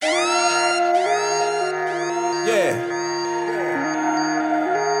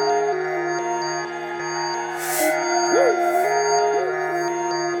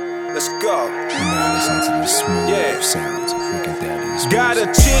Yeah. Sounds of freaking daddies. Got a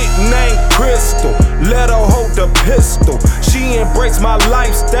chick named Crystal, let her hold the pistol. She embraced my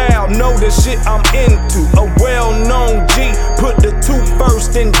lifestyle, know the shit I'm into. A well-known G, put the two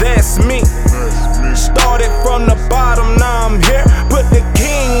first and that's me. Started from the bottom, now I'm here. Put the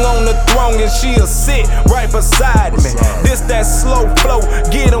king on the throne and she'll sit right beside me. This that slow flow,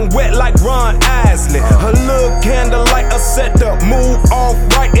 get 'em wet like Ron Isley. Her little candlelight, set the mood off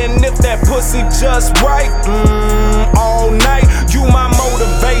right. And if that pussy just right, all night, you my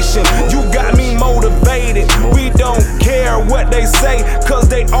motivation, you got me motivated. We don't care what they say, cause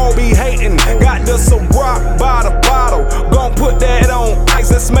they all be hating. Got the Ciroc by the bottle, gon' put that on ice.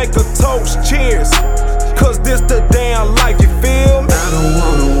 Let's make a toast, cheers, cause this the damn life, you feel me? I don't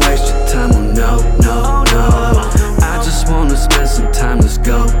wanna waste your time, oh no, no, no. I just wanna spend some time, let's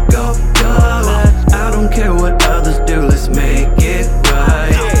go, go, go. I don't care what others do, let's make it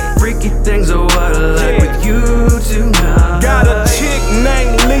right. Freaky things are what I like with you tonight. Got a chick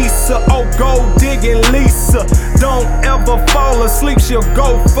named Lisa, oh gold digging Lisa. Don't ever fall asleep, she'll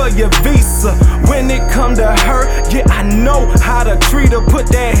go for your visa. When it come to her, yeah, I know how to treat her. Put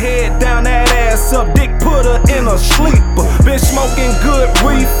that head down, that ass up, dick put her in a sleeper. Been smoking good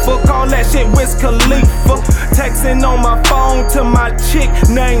reefer, call that shit Wiz Khalifa. Texting on my phone to my chick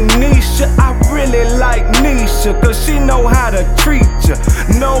named Nisha. I really like Nisha, cause she know how to treat ya.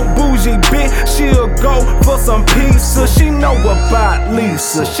 No bougie bitch, she'll go for some pizza. She know about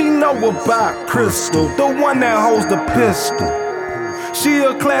Lisa, she know about Crystal, the one that holds the pistol. She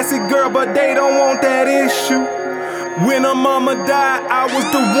a classy girl, but they don't want that issue. When her mama died, I was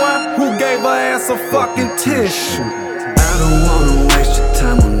the one who gave her ass a fucking tissue. I don't wanna waste your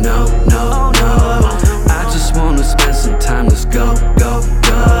time, oh no, no, no. I just wanna spend some time, let's go, go,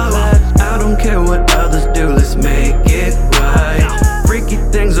 go. I don't care what others do, let's make it right. Freaky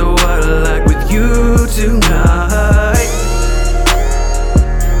things are what I like with you tonight.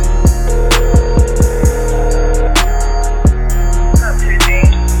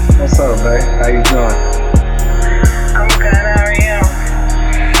 What's up, babe? How you doing? I'm good, how are you?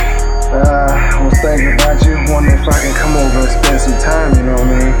 I was thinking about you, wondering if I can come over and spend some time, you know what I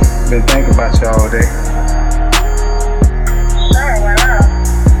mean? Been thinking about you all day. Sure, why not?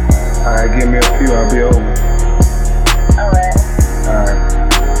 Alright, give me a few, I'll be over. Alright. Alright.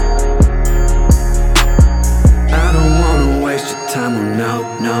 I don't wanna waste your time, oh no,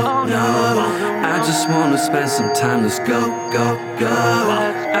 no, no. I just wanna spend some time, let's go, go, go.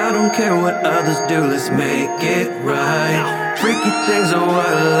 I don't care what others do, let's make it right. Freaky things are what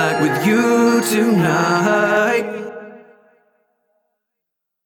I like with you tonight.